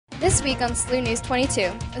This week on SLU News 22,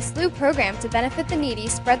 a SLU program to benefit the needy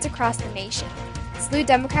spreads across the nation. SLU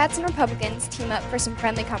Democrats and Republicans team up for some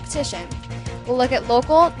friendly competition. We'll look at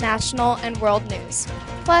local, national, and world news.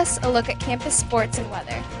 Plus, a look at campus sports and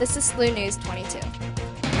weather. This is SLU News 22.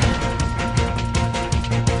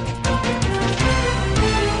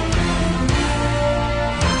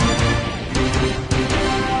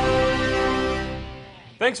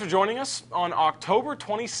 Thanks for joining us. On October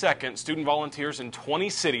 22nd, student volunteers in 20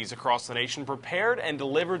 cities across the nation prepared and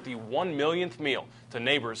delivered the 1 millionth meal to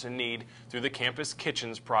neighbors in need through the Campus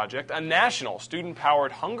Kitchens Project, a national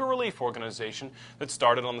student-powered hunger relief organization that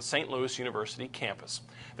started on the St. Louis University campus.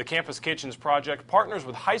 The Campus Kitchens Project partners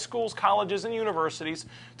with high schools, colleges, and universities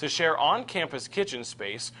to share on-campus kitchen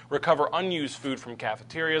space, recover unused food from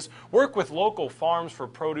cafeterias, work with local farms for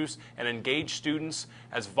produce, and engage students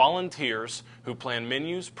as volunteers who plan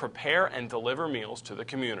menus, prepare, and deliver meals to the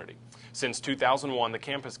community. Since 2001, the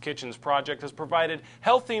Campus Kitchens Project has provided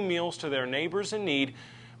healthy meals to their neighbors in need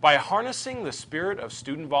by harnessing the spirit of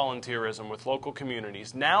student volunteerism with local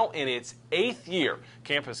communities. Now in its 8th year,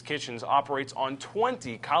 Campus Kitchens operates on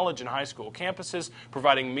 20 college and high school campuses,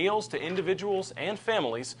 providing meals to individuals and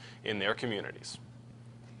families in their communities.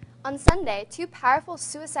 On Sunday, 2 powerful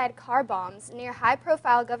suicide car bombs near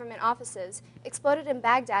high-profile government offices exploded in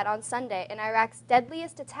Baghdad on Sunday in Iraq's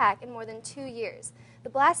deadliest attack in more than 2 years. The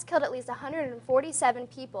blast killed at least 147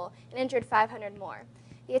 people and injured 500 more.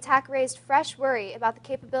 The attack raised fresh worry about the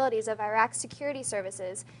capabilities of Iraq's security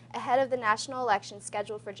services ahead of the national election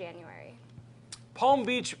scheduled for January. Palm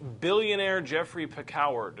Beach billionaire Jeffrey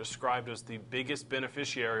Pekauer, described as the biggest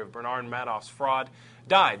beneficiary of Bernard Madoff's fraud,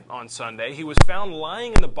 died on Sunday. He was found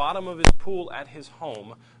lying in the bottom of his pool at his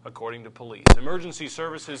home, according to police. Emergency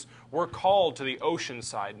services were called to the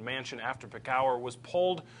Oceanside mansion after Pekauer was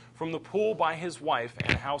pulled from the pool by his wife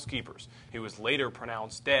and housekeepers. He was later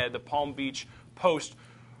pronounced dead. The Palm Beach Post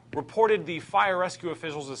reported the fire rescue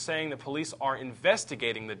officials as saying that police are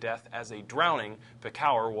investigating the death as a drowning.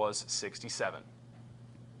 Pekauer was 67.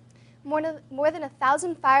 More than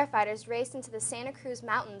 1,000 firefighters raced into the Santa Cruz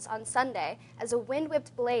Mountains on Sunday as a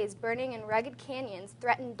wind-whipped blaze burning in rugged canyons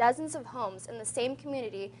threatened dozens of homes in the same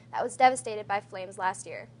community that was devastated by flames last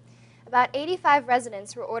year. About 85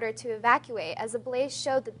 residents were ordered to evacuate as the blaze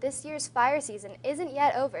showed that this year's fire season isn't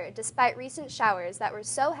yet over, despite recent showers that were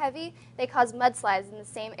so heavy they caused mudslides in the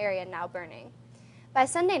same area now burning. By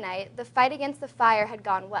Sunday night, the fight against the fire had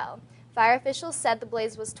gone well. Fire officials said the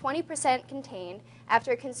blaze was 20% contained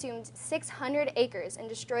after it consumed 600 acres and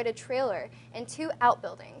destroyed a trailer and 2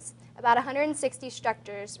 outbuildings. About 160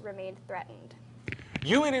 structures remained threatened.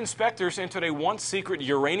 UN inspectors entered a once-secret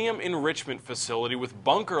uranium enrichment facility with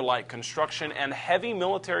bunker-like construction and heavy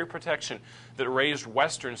military protection that raised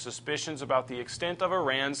Western suspicions about the extent of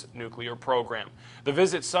Iran's nuclear program. The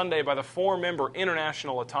visit Sunday by the 4-member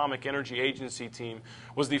International Atomic Energy Agency team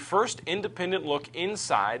was the first independent look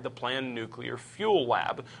inside the planned nuclear fuel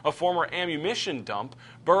lab, a former ammunition dump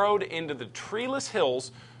burrowed into the treeless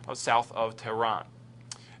hills south of Tehran.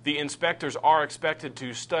 The inspectors are expected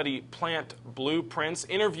to study plant blueprints,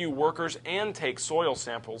 interview workers, and take soil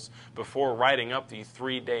samples before writing up the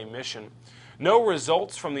 3-day mission. No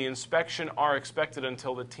results from the inspection are expected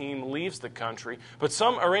until the team leaves the country, but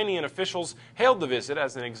some Iranian officials hailed the visit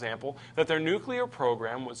as an example that their nuclear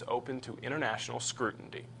program was open to international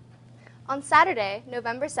scrutiny. On Saturday,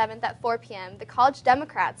 November 7th at 4 p.m., the College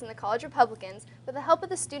Democrats and the College Republicans, with the help of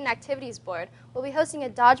the Student Activities Board, will be hosting a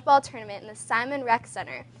dodgeball tournament in the Simon Rec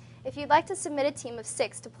Center. If you'd like to submit a team of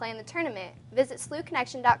 6 to play in the tournament, visit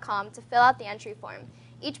SLUconnection.com to fill out the entry form.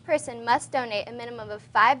 Each person must donate a minimum of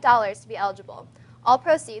 $5 to be eligible. All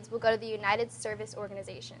proceeds will go to the United Service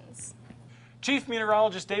Organizations. Chief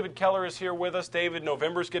Meteorologist David Keller is here with us. David,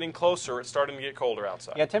 November's getting closer. It's starting to get colder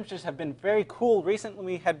outside. Yeah, temperatures have been very cool recently.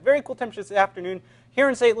 We had very cool temperatures this afternoon. Here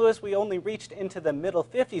in St. Louis, we only reached into the middle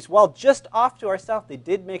 50s, while just off to our south, they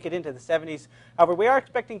did make it into the 70s. However, we are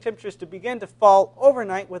expecting temperatures to begin to fall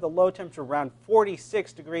overnight with a low temperature around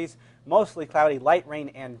 46 degrees, mostly cloudy, light rain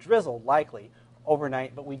and drizzle likely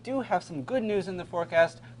overnight. But we do have some good news in the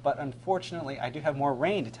forecast, but unfortunately, I do have more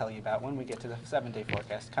rain to tell you about when we get to the 7-day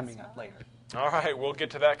forecast coming up later. All right, we'll get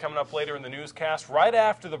to that coming up later in the newscast. Right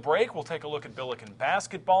after the break, we'll take a look at Billiken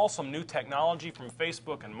basketball, some new technology from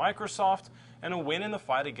Facebook and Microsoft, and a win in the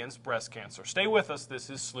fight against breast cancer. Stay with us. This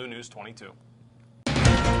is SLU News 22.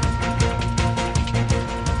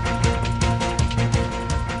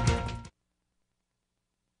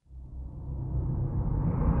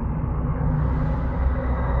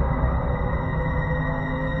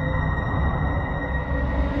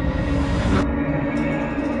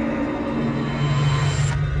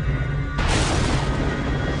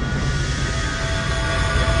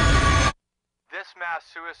 mass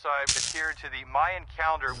suicide adhered to the Mayan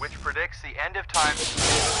calendar, which predicts the end of time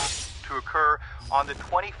to occur on the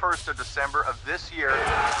 21st of December of this year.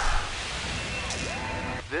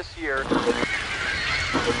 This year.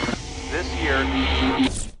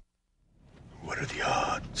 What are the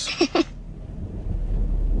odds?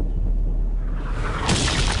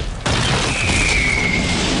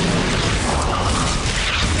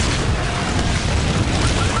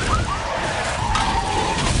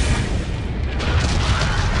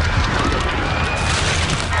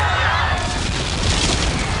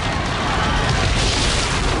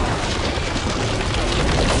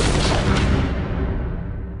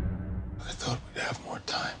 I thought we'd have more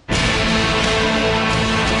time.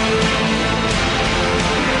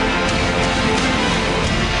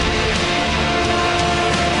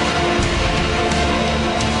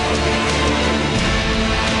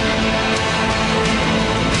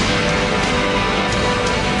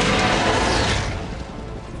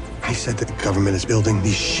 He said that the government is building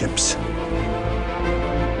these ships.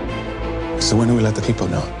 So when do we let the people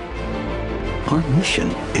know? Our mission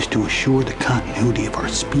is to assure the continuity of our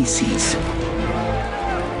species.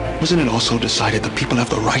 Wasn't it also decided that people have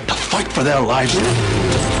the right to fight for their lives?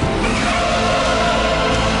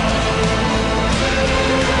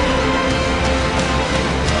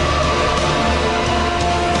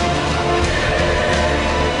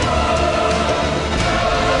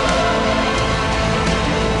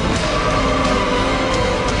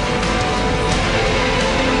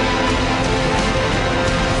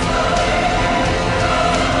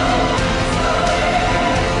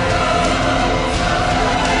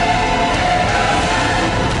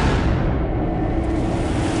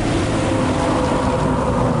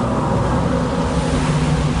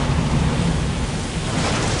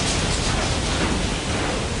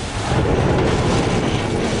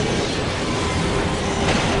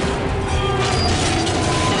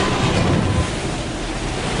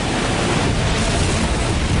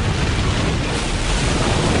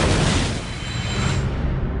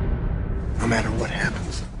 No matter what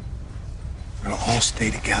happens, we'll all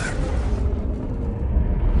stay together.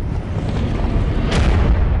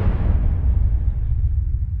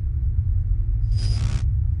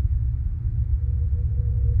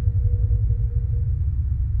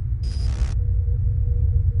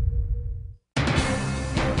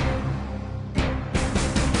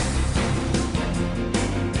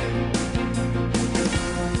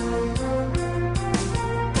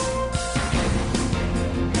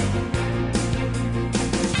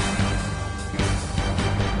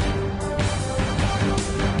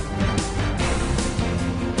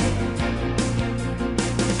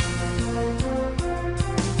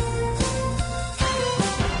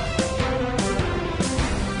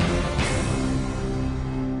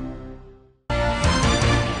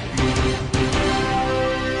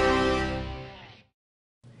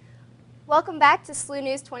 Welcome back to SLU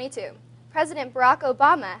News 22. President Barack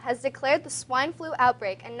Obama has declared the swine flu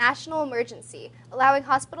outbreak a national emergency, allowing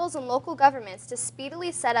hospitals and local governments to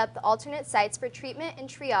speedily set up the alternate sites for treatment and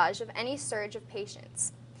triage of any surge of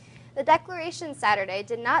patients. The declaration Saturday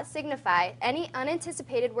did not signify any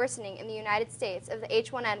unanticipated worsening in the United States of the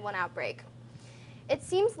H1N1 outbreak. It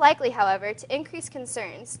seems likely, however, to increase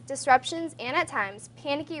concerns, disruptions, and at times,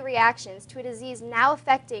 panicky reactions to a disease now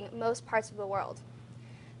affecting most parts of the world.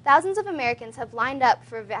 Thousands of Americans have lined up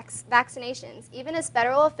for vaccinations, even as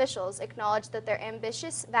federal officials acknowledge that their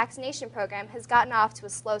ambitious vaccination program has gotten off to a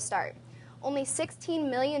slow start. Only 16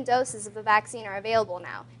 million doses of the vaccine are available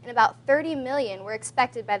now, and about 30 million were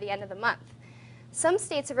expected by the end of the month. Some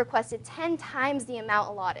states have requested 10 times the amount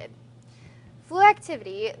allotted. Flu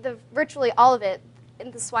activity, virtually all of it in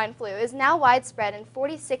the swine flu, is now widespread in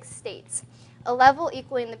 46 states, a level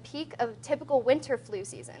equaling the peak of typical winter flu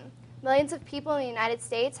season. Millions of people in the United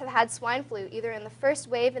States have had swine flu either in the first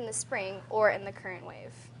wave in the spring or in the current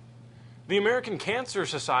wave. The American Cancer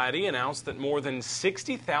Society announced that more than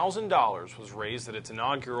 $60,000 was raised at its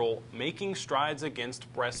inaugural Making Strides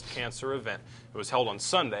Against Breast Cancer event. It was held on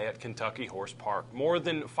Sunday at Kentucky Horse Park. More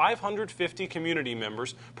than 550 community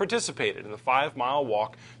members participated in the 5-mile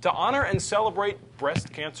walk to honor and celebrate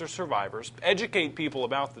breast cancer survivors, educate people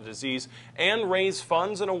about the disease, and raise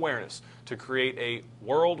funds and awareness to create a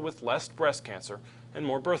world with less breast cancer and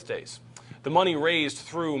more birthdays. The money raised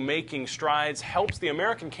through Making Strides helps the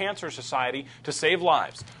American Cancer Society to save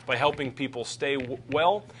lives by helping people stay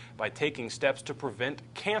well by taking steps to prevent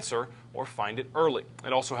cancer or find it early.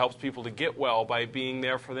 It also helps people to get well by being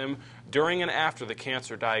there for them during and after the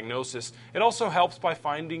cancer diagnosis. It also helps by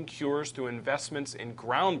finding cures through investments in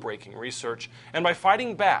groundbreaking research and by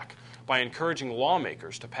fighting back by encouraging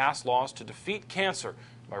lawmakers to pass laws to defeat cancer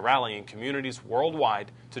by rallying communities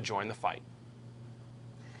worldwide to join the fight.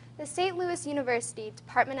 The St. Louis University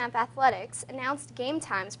Department of Athletics announced game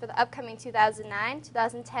times for the upcoming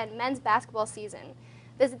 2009-2010 men's basketball season.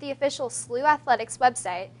 Visit the official SLU Athletics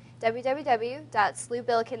website,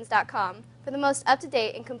 www.slubillikens.com, for the most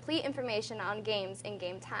up-to-date and complete information on games and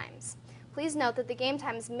game times. Please note that the game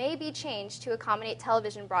times may be changed to accommodate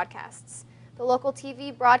television broadcasts. The local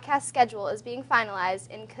TV broadcast schedule is being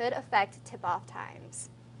finalized and could affect tip-off times.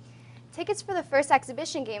 Tickets for the first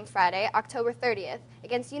exhibition game Friday, October 30th,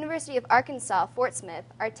 against University of Arkansas Fort Smith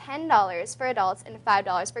are $10 for adults and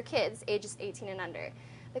 $5 for kids ages 18 and under.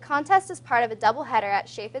 The contest is part of a doubleheader at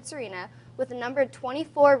Chaffetz Arena with the number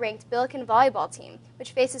 24 ranked Billiken volleyball team,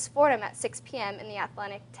 which faces Fordham at 6 p.m. in the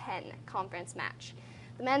Atlantic 10 conference match.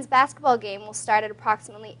 The men's basketball game will start at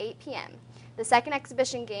approximately 8 p.m. The second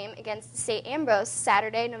exhibition game against St. Ambrose,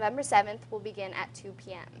 Saturday, November 7th, will begin at 2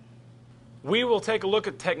 p.m. We will take a look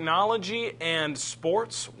at technology and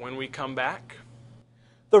sports when we come back.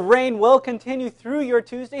 The rain will continue through your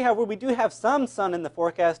Tuesday. However, we do have some sun in the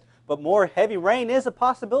forecast, but more heavy rain is a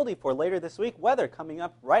possibility for later this week. Weather coming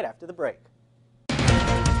up right after the break.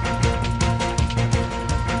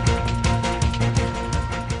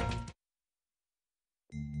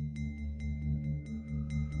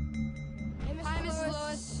 Hi, Miss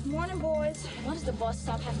Lewis. Morning, boys. Why does the bus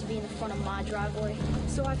stop have to be in the front of my driveway?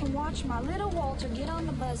 So I can watch my little Walter get on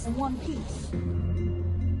the bus in one piece.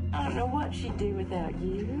 I don't know what she'd do without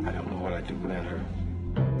you. I don't know what I'd do without her.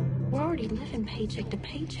 We're already living paycheck to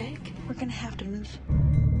paycheck. We're gonna have to move.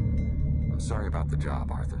 I'm sorry about the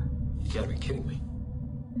job, Arthur. You gotta be kidding me.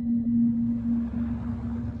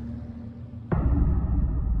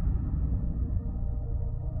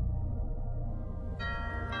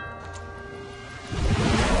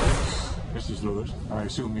 Mrs. Lewis, I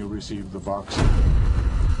assume you received the box. I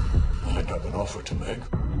have an offer to make.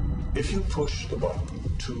 If you push the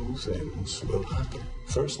button, two things will happen.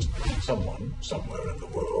 First, someone somewhere in the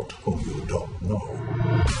world whom you don't know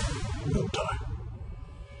will die.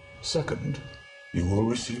 Second, you will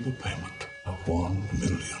receive a payment of $1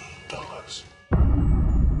 million.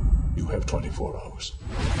 You have 24 hours.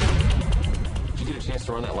 Did you get a chance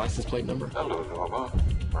to run that license plate number? Hello, Norma.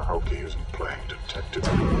 Aoki isn't playing detective.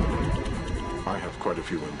 I have quite a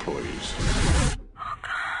few employees.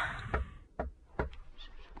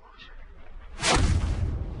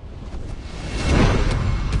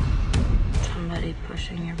 Somebody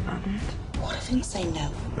pushing your buttons? What if you say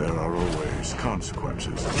no? There are always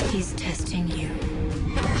consequences. He's testing you.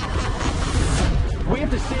 We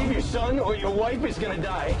have to save your son or your wife is gonna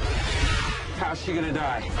die. How's she gonna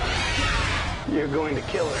die? You're going to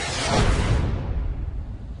kill her.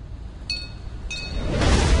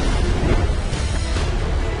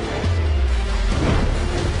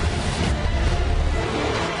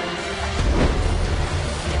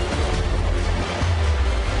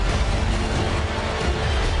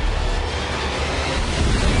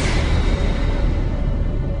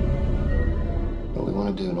 What do we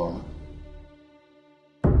want to do, Norma?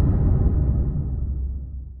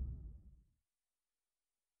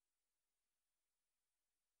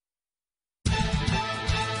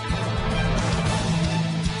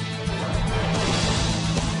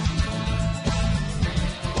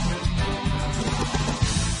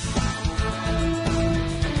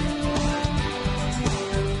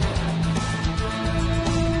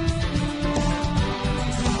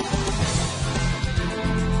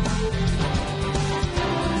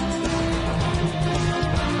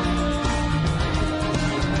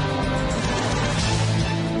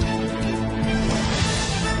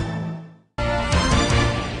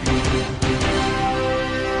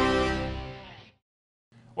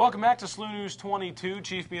 Welcome back to SLU News 22.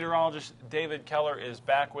 Chief Meteorologist David Keller is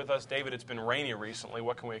back with us. David, it's been rainy recently.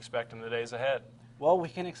 What can we expect in the days ahead? Well, we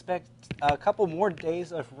can expect a couple more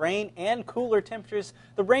days of rain and cooler temperatures.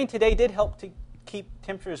 The rain today did help to keep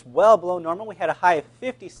temperatures well below normal. We had a high of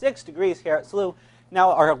 56 degrees here at SLU.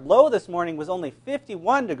 Now, our low this morning was only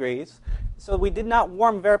 51 degrees, so we did not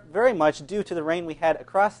warm very much due to the rain we had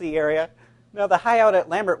across the area. Now, the high out at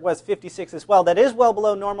Lambert was 56 as well. That is well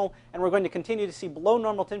below normal, and we're going to continue to see below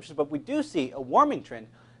normal temperatures, but we do see a warming trend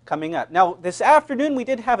coming up. Now, this afternoon, we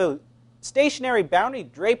did have a stationary boundary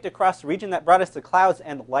draped across the region that brought us the clouds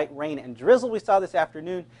and light rain and drizzle we saw this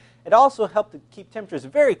afternoon. It also helped to keep temperatures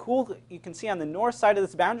very cool. You can see on the north side of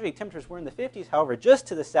this boundary, temperatures were in the 50s. However, just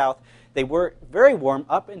to the south, they were very warm,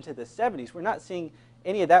 up into the 70s. We're not seeing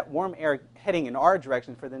any of that warm air heading in our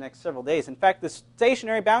direction for the next several days. In fact, the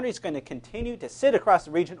stationary boundary is going to continue to sit across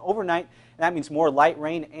the region overnight, and that means more light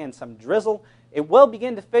rain and some drizzle. It will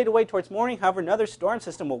begin to fade away towards morning. However, another storm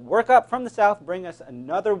system will work up from the south, bring us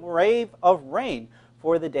another wave of rain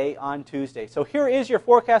for the day on Tuesday. So here is your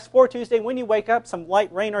forecast for Tuesday. When you wake up, some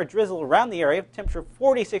light rain or drizzle around the area, temperature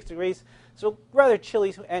 46 degrees, so rather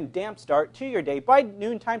chilly and damp start to your day. By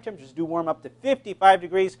noontime, temperatures do warm up to 55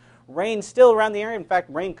 degrees. Rain still around the area. In fact,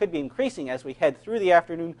 rain could be increasing as we head through the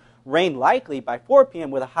afternoon. Rain likely by 4 p.m.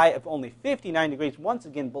 with a high of only 59 degrees, once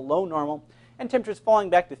again below normal. And temperatures falling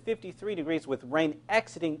back to 53 degrees with rain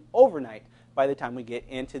exiting overnight by the time we get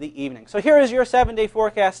into the evening. So here is your 7-day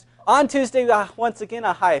forecast. On Tuesday, once again,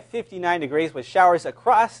 a high of 59 degrees with showers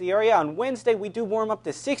across the area. On Wednesday, we do warm up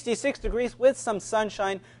to 66 degrees with some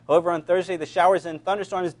sunshine. However, on Thursday, the showers and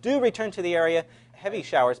thunderstorms do return to the area. Heavy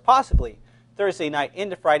showers possibly Thursday night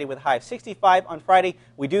into Friday with a high of 65. On Friday,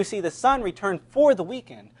 we do see the sun return for the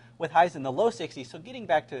weekend with highs in the low 60s. So getting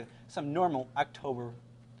back to some normal October,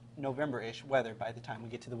 November-ish weather by the time we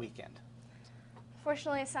get to the weekend.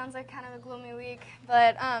 Fortunately, it sounds like kind of a gloomy week,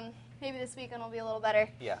 but maybe this weekend will be a little better.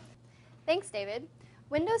 Yeah. Thanks, David.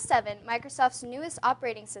 Windows 7, Microsoft's newest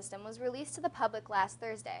operating system, was released to the public last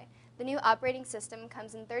Thursday. The new operating system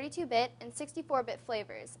comes in 32-bit and 64-bit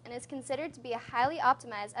flavors and is considered to be a highly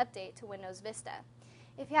optimized update to Windows Vista.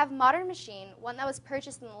 If you have a modern machine, one that was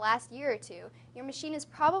purchased in the last year or two, your machine is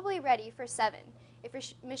probably ready for 7. If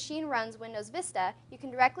your machine runs Windows Vista, you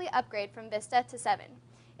can directly upgrade from Vista to 7.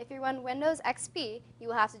 If you run Windows XP, you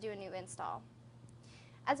will have to do a new install.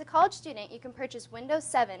 As a college student, you can purchase Windows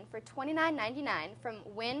 7 for $29.99 from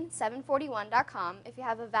win741.com if you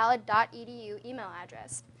have a valid .edu email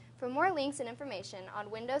address. For more links and information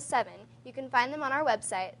on Windows 7, you can find them on our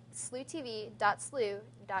website,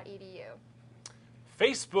 SLU-TV.slu.edu.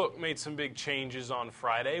 Facebook made some big changes on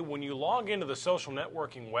Friday. When you log into the social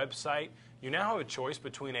networking website, you now have a choice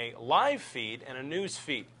between a live feed and a news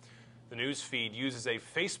feed. The news feed uses a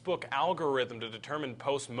Facebook algorithm to determine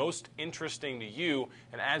posts most interesting to you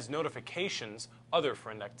and adds notifications other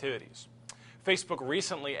friend activities. Facebook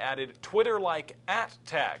recently added Twitter-like @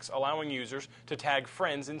 tags, allowing users to tag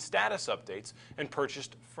friends in status updates and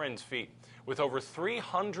purchased Friends feed. With over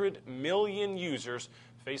 300 million users,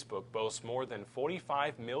 Facebook boasts more than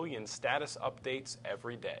 45 million status updates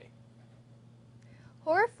every day.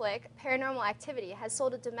 Horror flick Paranormal Activity has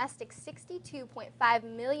sold a domestic $62.5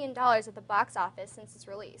 million at the box office since its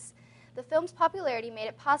release. The film's popularity made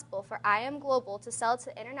it possible for IM Global to sell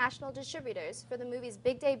to international distributors for the movie's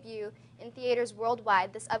big debut in theaters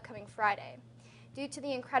worldwide this upcoming Friday. Due to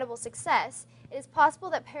the incredible success, it is possible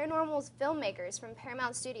that Paranormal's filmmakers from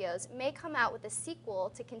Paramount Studios may come out with a sequel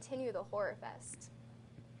to continue the horror fest.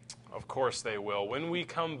 Of course they will. When we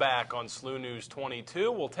come back on SLU News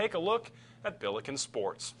 22, we'll take a look at Billiken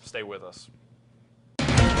Sports. Stay with us.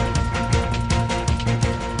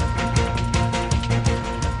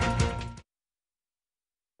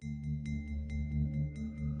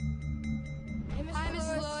 Hi,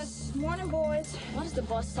 Mrs. Lewis. Morning, boys. Why does the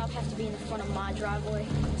bus stop have to be in the front of my driveway?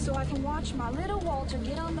 So I can watch my little Walter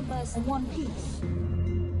get on the bus in one piece.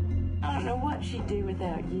 I don't know what she'd do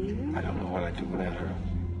without you. I don't know what I'd do without her.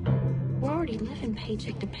 We're already living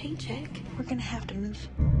paycheck to paycheck. We're gonna have to move.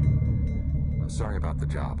 I'm sorry about the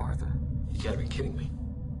job, Arthur. You gotta be kidding me.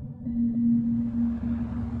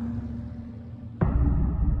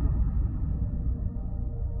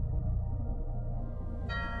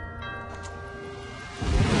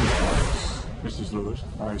 Mrs. Lewis,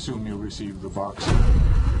 I assume you received the box.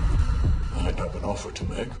 I have an offer to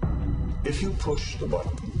make. If you push the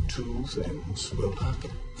button, two things will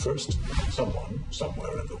happen. First, someone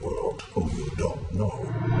somewhere in the world whom you don't know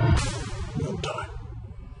will die.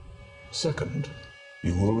 Second,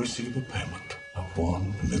 you will receive a payment of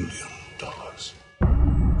 $1 million.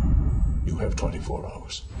 You have 24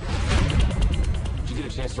 hours. Did you get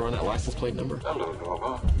a chance to run that license plate number? Hello,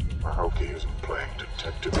 Norma. Maroki isn't playing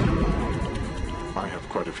detective. I have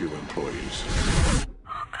quite a few employees.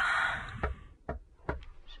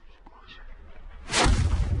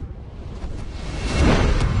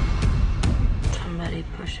 Somebody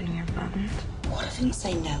pushing your buttons. What if you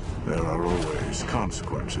say no? There are always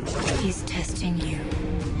consequences. He's testing you.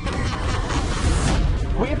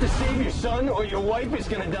 We have to save your son or your wife is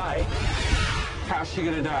gonna die. How's she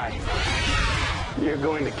gonna die? You're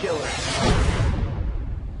going to kill her.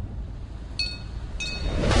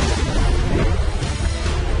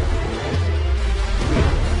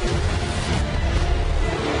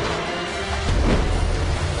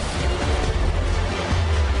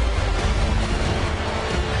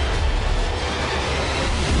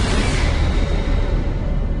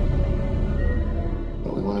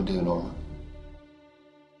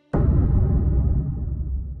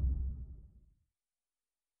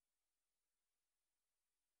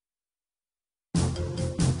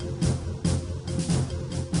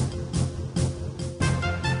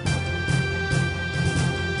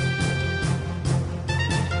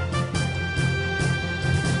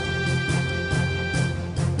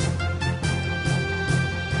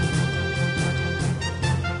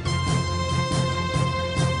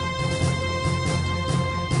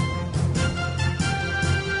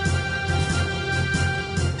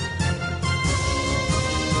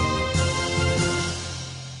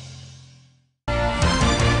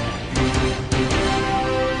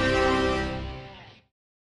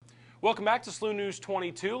 Welcome back to SLU News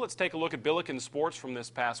 22. Let's take a look at Billiken sports from this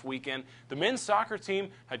past weekend. The men's soccer team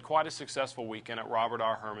had quite a successful weekend at Robert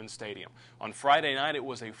R. Herman Stadium. On Friday night, it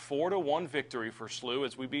was a 4-1 victory for SLU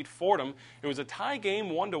as we beat Fordham. It was a tie game,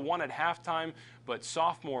 1-1 at halftime, but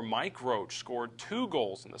sophomore Mike Roach scored 2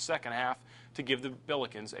 goals in the second half to give the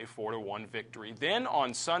Billikens a 4-1 victory. Then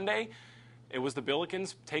on Sunday, it was the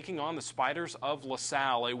Billikens taking on the Spiders of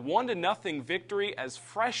LaSalle. A 1-0 victory as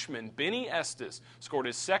freshman Benny Estes scored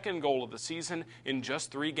his second goal of the season in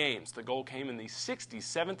just 3 games. The goal came in the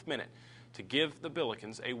 67th minute to give the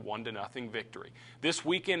Billikens a 1-0 victory. This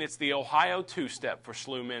weekend, it's the Ohio two-step for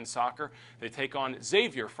SLU men's soccer. They take on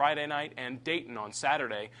Xavier Friday night and Dayton on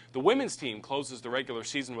Saturday. The women's team closes the regular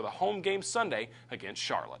season with a home game Sunday against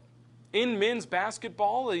Charlotte. In men's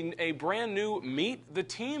basketball, a brand new Meet the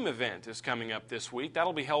Team event is coming up this week.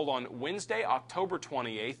 That'll be held on Wednesday, October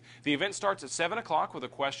 28th. The event starts at 7 o'clock with a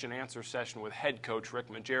question-answer session with head coach Rick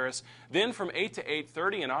Majerus. Then from 8 to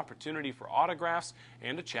 8:30, an opportunity for autographs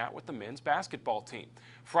and a chat with the men's basketball team.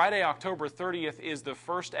 Friday, October 30th is the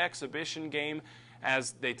first exhibition game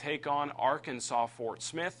as they take on Arkansas Fort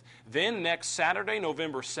Smith. Then next Saturday,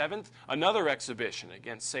 November 7th, another exhibition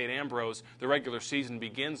against St. Ambrose. The regular season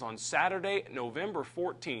begins on Saturday, November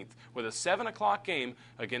 14th with a 7 o'clock game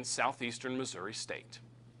against Southeastern Missouri State.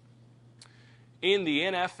 In the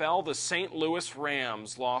NFL, the St. Louis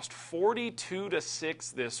Rams lost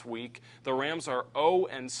 42-6 this week. The Rams are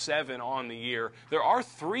 0-7 on the year. There are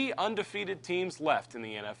 3 undefeated teams left in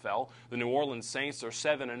the NFL. The New Orleans Saints are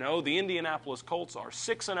 7-0. The Indianapolis Colts are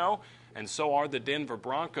 6-0, and so are the Denver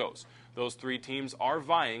Broncos. Those 3 teams are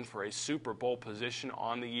vying for a Super Bowl position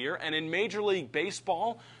on the year. And in Major League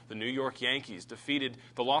Baseball, the New York Yankees defeated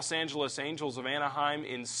the Los Angeles Angels of Anaheim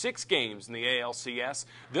in 6 games in the ALCS.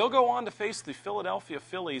 They'll go on to face the Philadelphia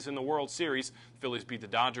Phillies in the World Series. The Phillies beat the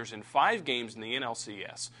Dodgers in 5 games in the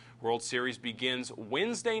NLCS. World Series begins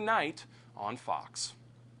Wednesday night on Fox.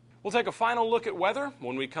 We'll take a final look at weather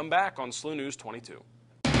when we come back on SLU News 22.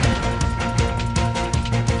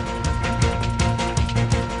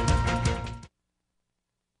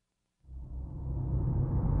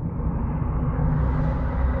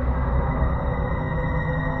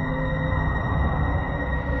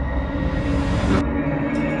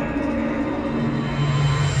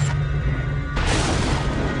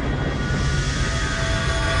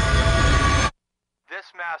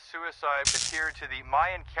 Suicide adhered to the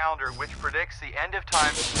Mayan calendar, which predicts the end of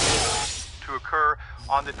time to occur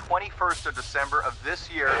on the 21st of December of this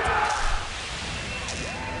year.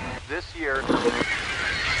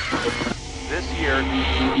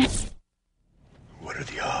 What are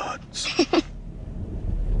the odds?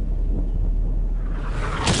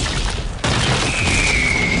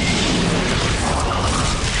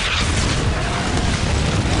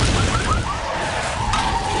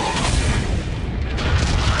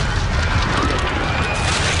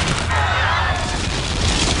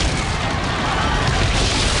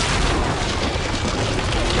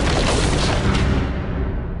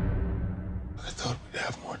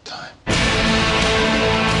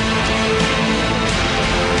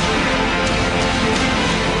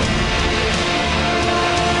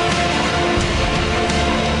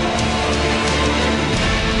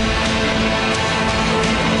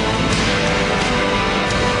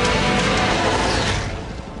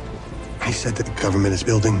 He said that the government is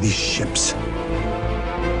building these ships.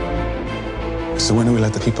 So when do we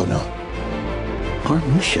let the people know? Our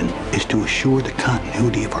mission is to assure the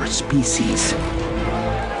continuity of our species.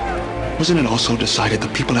 Wasn't it also decided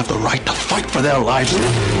that people have the right to fight for their lives?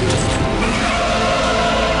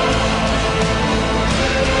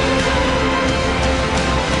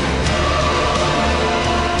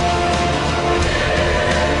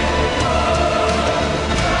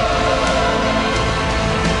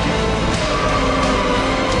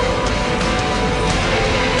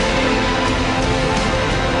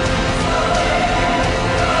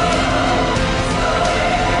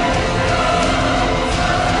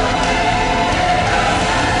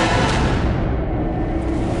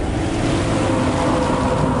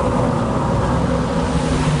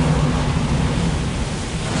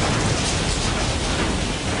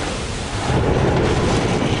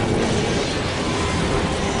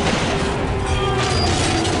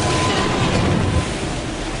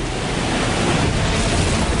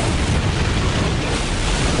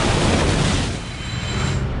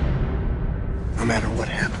 No matter what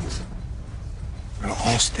happens, we'll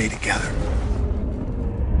all stay together.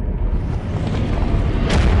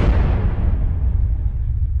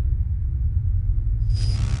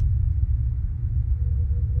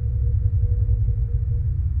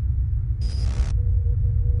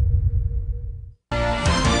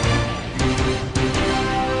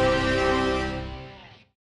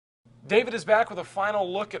 David is back with a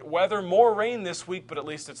final look at weather. More rain this week, but at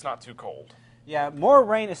least it's not too cold. Yeah, more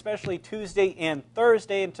rain, especially Tuesday and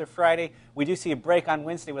Thursday into Friday. We do see a break on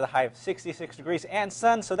Wednesday with a high of 66 degrees and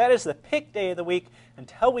sun, so that is the pick day of the week.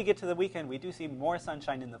 Until we get to the weekend, we do see more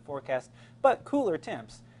sunshine in the forecast, but cooler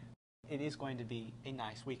temps. It is going to be a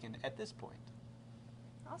nice weekend at this point.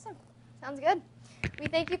 Awesome. Sounds good. We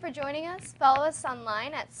thank you for joining us. Follow us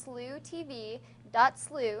online at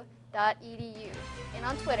SLU-TV.slu.edu and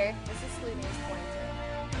on Twitter, this is SLU News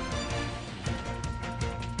 22.